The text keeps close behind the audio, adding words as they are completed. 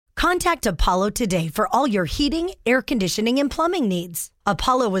Contact Apollo today for all your heating, air conditioning, and plumbing needs.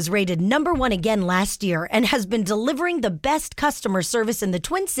 Apollo was rated #1 again last year and has been delivering the best customer service in the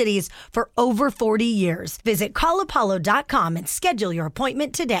Twin Cities for over 40 years. Visit callapollo.com and schedule your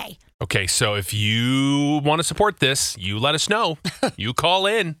appointment today. Okay, so if you want to support this, you let us know. You call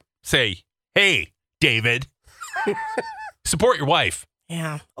in, say, hey, David, support your wife.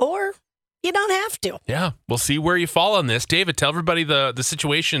 Yeah. Or you don't have to. Yeah, we'll see where you fall on this. David, tell everybody the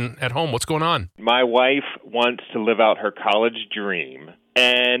situation at home. What's going on? My wife wants to live out her college dream,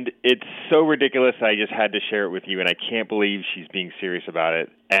 and it's so ridiculous I just had to share it with you, and I can't believe she's being serious about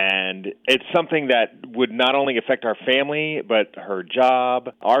it. And it's something that would not only affect our family, but her job,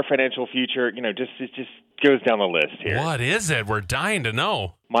 our financial future, it just goes down the list here. What is it? We're dying to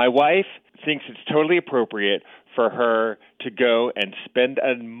know. My wife thinks it's totally appropriate for her to go and spend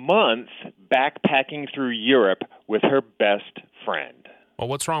a month backpacking through Europe with her best friend. Well,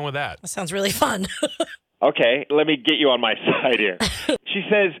 what's wrong with that? That sounds really fun. Okay, let me get you on my side here. She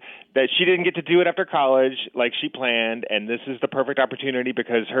says that she didn't get to do it after college like she planned, and this is the perfect opportunity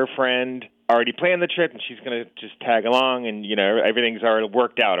because her friend already planned the trip, and she's going to just tag along, and, everything's already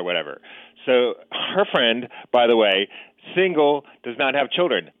worked out or whatever. So her friend, by the way, single, does not have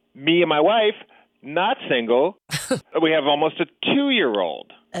children. Me and my wife, not single. We have almost a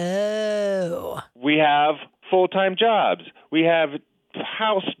 2-year-old. Oh. We have full-time jobs. We have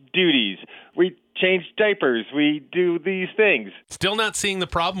house duties. We change diapers. We do these things. Still not seeing the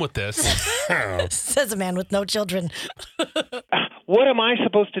problem with this. Says a man with no children. What am I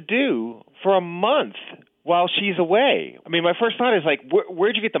supposed to do for a month while she's away? I mean, my first thought is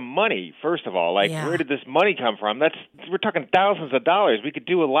where'd you get the money? First of all, where did this money come from? We're talking thousands of dollars. We could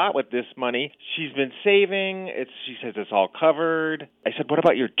do a lot with this money. She's been saving. She says it's all covered. I said, what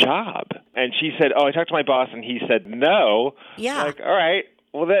about your job? And she said, I talked to my boss, and he said no. Yeah. All right.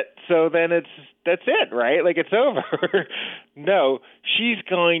 Well, that's it, right? It's over. No, she's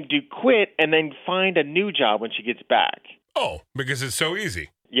going to quit and then find a new job when she gets back. Oh, because it's so easy.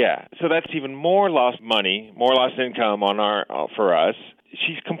 Yeah, so that's even more lost money, more lost income for us.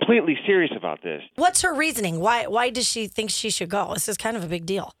 She's completely serious about this. What's her reasoning? Why does she think she should go? This is kind of a big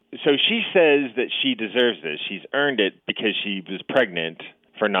deal. So she says that she deserves this. She's earned it because she was pregnant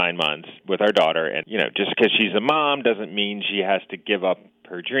for 9 months with our daughter. And, just because she's a mom doesn't mean she has to give up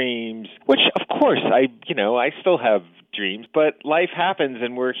her dreams, which, of course, I still have dreams. But life happens,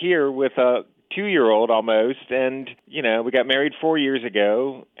 and we're here with a 2-year-old almost, and, we got married 4 years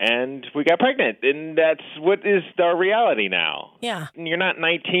ago, and we got pregnant, and that's what is our reality now. Yeah. You're not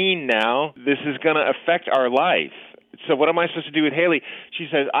 19 now. This is going to affect our life. So what am I supposed to do with Haley? She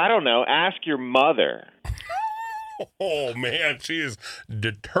says, I don't know, ask your mother. Oh, man, she is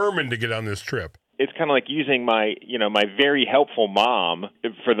determined to get on this trip. It's kind of like using my very helpful mom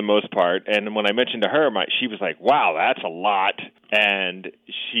for the most part. And when I mentioned to her, she was like, wow, that's a lot. And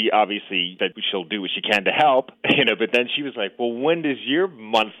she obviously said she'll do what she can to help, but then she was like, well, when does your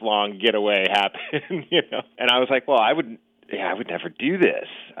month-long getaway happen? And I was like, well, I would never do this.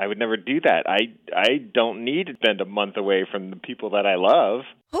 I would never do that. I don't need to spend a month away from the people that I love.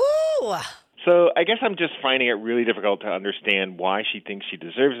 Ooh. So I guess I'm just finding it really difficult to understand why she thinks she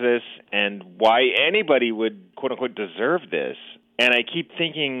deserves this and why anybody would, quote-unquote, deserve this. And I keep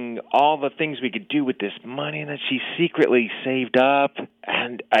thinking all the things we could do with this money that she secretly saved up.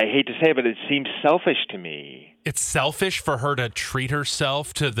 And I hate to say it, but it seems selfish to me. It's selfish for her to treat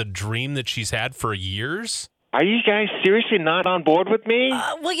herself to the dream that she's had for years? Are you guys seriously not on board with me?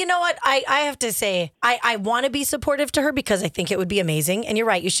 Well, you know what? I have to say, I want to be supportive to her because I think it would be amazing. And you're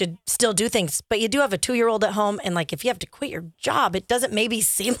right, you should still do things. But you do have a 2-year-old at home. And if you have to quit your job, it doesn't maybe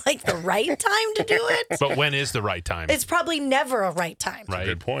seem like the right time to do it. But when is the right time? It's probably never a right time. Right.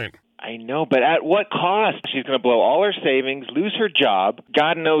 Good point. I know, but at what cost? She's going to blow all her savings, lose her job.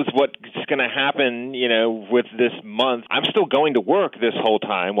 God knows what's going to happen, with this month. I'm still going to work this whole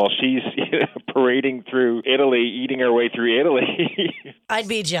time while she's parading through Italy, eating her way through Italy. I'd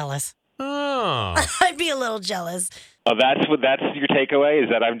be jealous. Oh. I'd be a little jealous. Oh, that's your takeaway? Is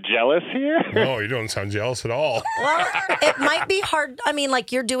that I'm jealous here? No, you don't sound jealous at all. Well, it might be hard. I mean,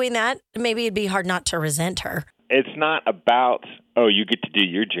 you're doing that. Maybe it'd be hard not to resent her. It's not about, you get to do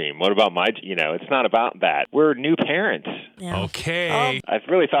your dream. What about it's not about that. We're new parents. Yeah. Okay. I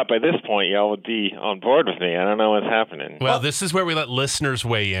really thought by this point y'all would be on board with me. I don't know what's happening. Well, this is where we let listeners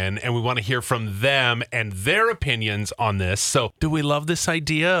weigh in, and we want to hear from them and their opinions on this. So do we love this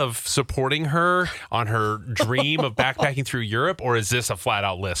idea of supporting her on her dream of backpacking through Europe, or is this a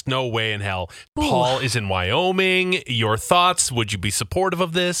flat-out list? No way in hell. Paul is in Wyoming. Your thoughts? Would you be supportive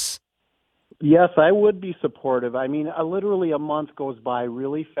of this? Yes, I would be supportive. I mean, literally a month goes by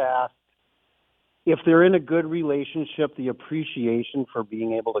really fast. If they're in a good relationship, the appreciation for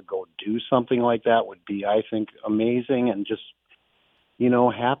being able to go do something like that would be, I think, amazing, and just,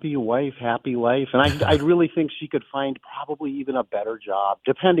 happy wife, happy life. And I really think she could find probably even a better job,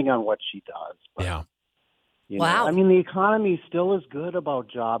 depending on what she does. But, Yeah. Wow. I mean, the economy still is good about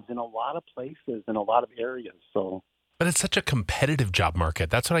jobs in a lot of places, in a lot of areas. So, But it's such a competitive job market.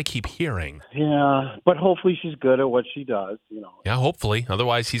 That's what I keep hearing. yeah, but hopefully she's good at what she does, Yeah, hopefully.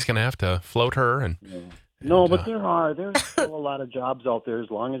 Otherwise, he's going to have to float her. And No, but there's still a lot of jobs out there as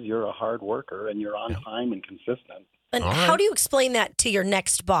long as you're a hard worker and you're on time and consistent. And All how right. do you explain that to your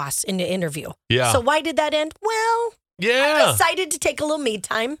next boss in the interview? Yeah. So why did that end? Well, Yeah. I decided to take a little me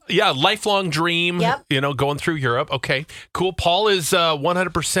time. Yeah, lifelong dream, Yep. Going through Europe. Okay, cool. Paul is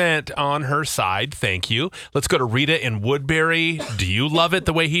 100% on her side. Thank you. Let's go to Rita in Woodbury. Do you love it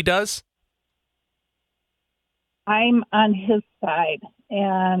the way he does? I'm on his side,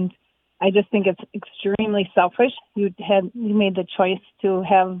 and I just think it's extremely selfish. You made the choice to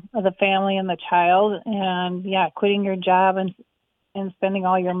have the family and the child, and quitting your job and spending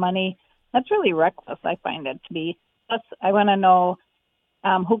all your money. That's really reckless, I find it to be. Plus, I want to know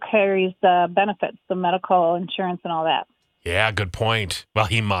who carries the benefits, the medical insurance and all that. Yeah, good point. Well,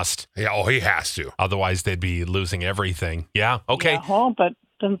 he must. Yeah, he has to. Otherwise, they'd be losing everything. Yeah, okay. Yeah, well, but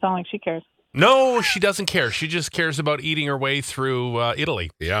doesn't sound like she cares. No, she doesn't care. She just cares about eating her way through Italy.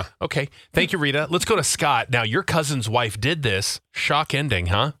 Yeah. Okay, thank you, Rita. Let's go to Scott. Now, your cousin's wife did this. Shock ending,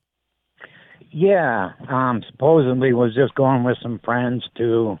 huh? Yeah, supposedly was just going with some friends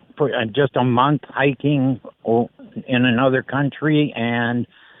for just a month hiking in another country, and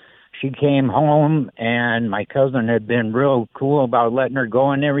she came home, and my cousin had been real cool about letting her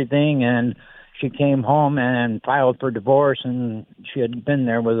go and everything, and she came home and filed for divorce, and she had been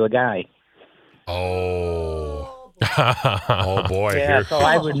there with a guy. Oh. Oh, boy. Yeah, Here. so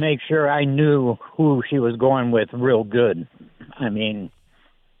I would make sure I knew who she was going with real good. I mean,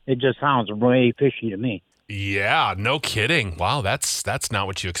 it just sounds way fishy to me. Yeah, no kidding. Wow, that's not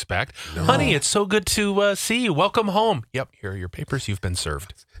what you expect. Honey, it's so good to see you. Welcome home. Yep, here are your papers. You've been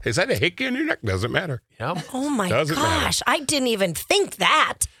served. Is that a hickey in your neck? Doesn't matter. Yep. Oh my Doesn't matter. gosh, I didn't even think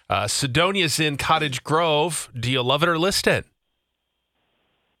that. Sidonia's in Cottage Grove. Do you love it or list it?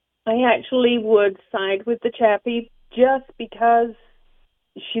 I actually would side with the chappie just because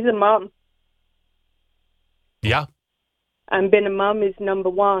she's a mom. Yeah, And being a mom is number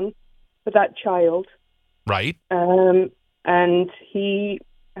one for that child. right. And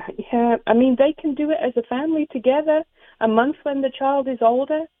they can do it as a family together. A month when the child is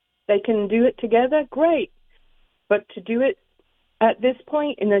older, they can do it together. Great. But to do it at this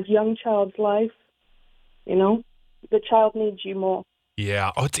point in a young child's life, the child needs you more.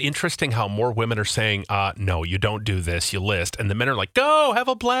 Yeah. Oh, it's interesting how more women are saying, no, you don't do this. You list. And the men are like, go, have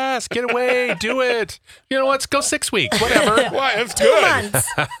a blast, get away, do it. You know, let's go 6 weeks, whatever. Why? That's 2 good.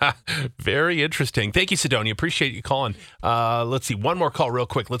 months. Very interesting. Thank you, Sidonia. Appreciate you calling. Let's see. One more call real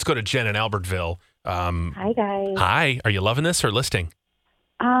quick. Let's go to Jen in Albertville. Hi, guys. Hi. Are you loving this or listing?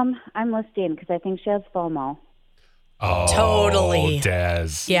 I'm listing because I think she has FOMO. Oh, Totally. Des.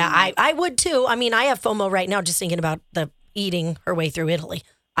 Yeah, I would too. I mean, I have FOMO right now just thinking about the eating her way through Italy.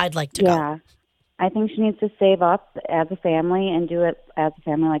 I'd like to go. Yeah. I think she needs to save up as a family and do it as a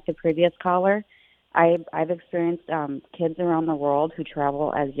family like the previous caller. I've experienced kids around the world who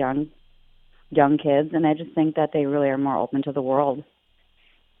travel as young kids, and I just think that they really are more open to the world.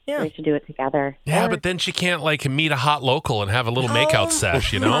 Yeah. They should do it together. Yeah, but then she can't like meet a hot local and have a little makeout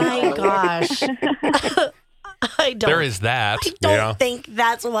sesh, you know? My gosh. I don't. There is that. I don't think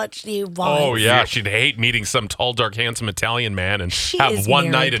that's what she wants. Oh, yeah. She'd hate meeting some tall, dark, handsome Italian man and She have is one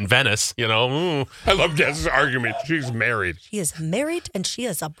married. night in Venice, you know? I love Des's argument. She's married. She is married and she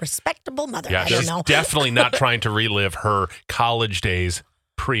is a respectable mother. Yeah, I don't she's know. definitely not trying to relive her college days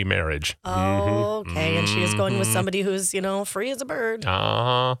pre-marriage. Oh, okay. And she is going with somebody who's, free as a bird.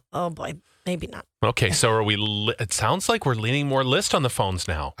 Uh-huh. Oh, boy. Maybe not. Okay, so are we... It sounds like we're leaning more list on the phones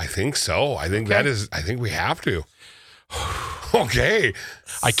now. I think so. I think we have to. Okay.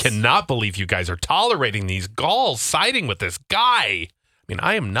 I cannot believe you guys are tolerating these galls siding with this guy. I mean,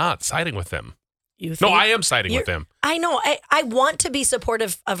 I am not siding with them. You No, think- I am siding with him. I know. I want to be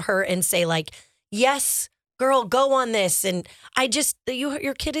supportive of her and say, like, yes, girl, go on this. And I just,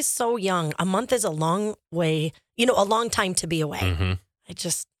 your kid is so young. A month is a long way, a long time to be away. Mm-hmm. I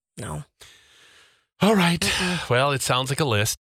just, no. All right. Well, it sounds like a list.